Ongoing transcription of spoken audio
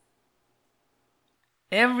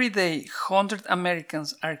Every day, 100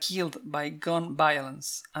 Americans are killed by gun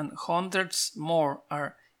violence and hundreds more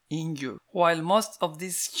are injured. While most of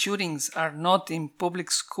these shootings are not in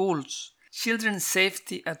public schools, children's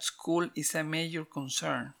safety at school is a major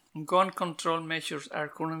concern. Gun control measures are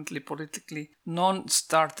currently politically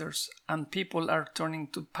non-starters and people are turning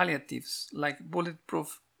to palliatives like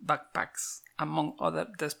bulletproof backpacks, among other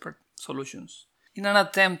desperate solutions, in an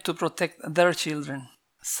attempt to protect their children.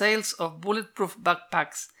 Sales of bulletproof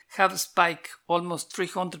backpacks have spiked almost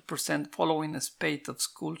 300% following a spate of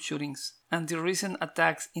school shootings and the recent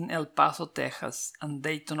attacks in El Paso, Texas and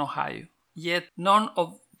Dayton, Ohio. Yet none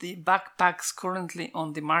of the backpacks currently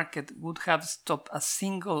on the market would have stopped a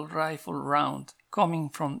single rifle round coming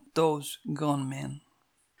from those gunmen.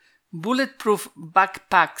 Bulletproof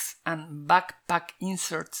backpacks and backpack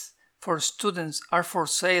inserts for students are for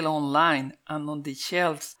sale online and on the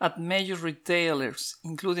shelves at major retailers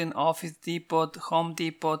including Office Depot, Home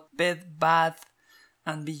Depot, Bed Bath,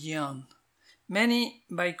 and beyond. Many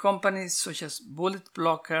by companies such as Bullet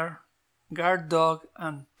Blocker, Guard Dog,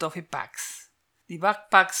 and Toffee Packs. The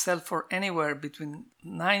backpacks sell for anywhere between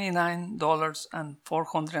 $99 and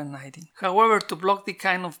 $490. However, to block the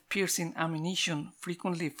kind of piercing ammunition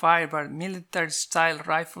frequently fired by military-style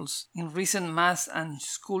rifles in recent mass and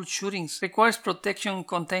school shootings requires protection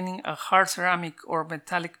containing a hard ceramic or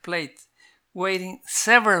metallic plate weighing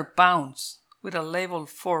several pounds with a level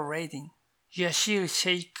 4 rating. Yashir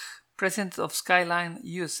Sheikh, president of Skyline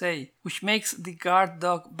USA, which makes the Guard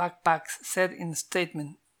Dog backpacks, said in a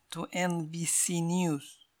statement to NBC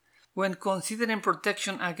News, "When considering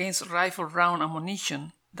protection against rifle round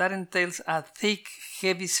ammunition, that entails a thick,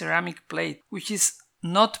 heavy ceramic plate, which is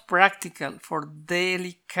not practical for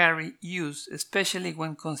daily carry use, especially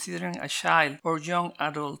when considering a child or young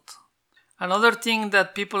adult." Another thing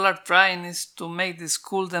that people are trying is to make the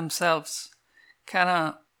school themselves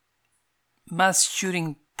kinda mass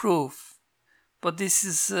shooting proof, but this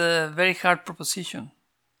is a very hard proposition.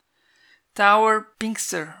 Tower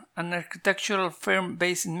Pinkster, an architectural firm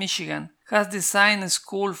based in Michigan, has designed a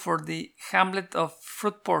school for the hamlet of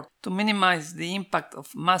Fruitport to minimize the impact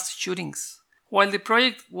of mass shootings. While the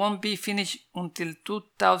project won't be finished until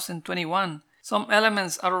 2021, some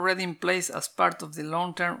elements are already in place as part of the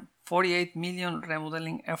long-term $48 million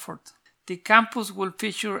remodeling effort. The campus will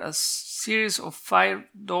feature a series of fire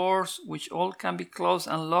doors which all can be closed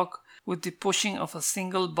and locked with the pushing of a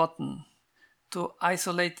single button to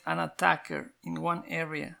isolate an attacker in one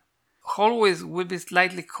area. Hallways will be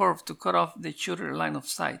slightly curved to cut off the shooter line of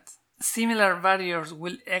sight. Similar barriers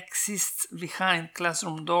will exist behind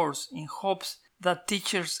classroom doors in hopes that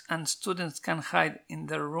teachers and students can hide in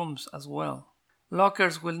their rooms as well.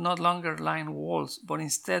 Lockers will no longer line walls, but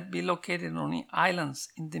instead be located on islands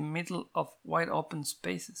in the middle of wide open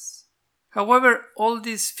spaces. However, all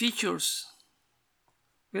these features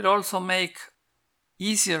will also make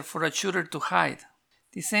easier for a shooter to hide.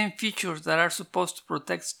 The same features that are supposed to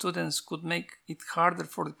protect students could make it harder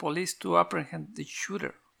for the police to apprehend the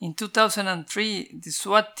shooter. In 2003, the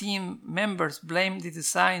SWAT team members blamed the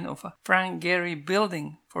design of a Frank Gehry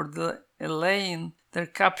building for delaying their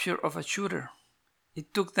capture of a shooter.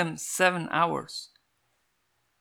 It took them 7 hours.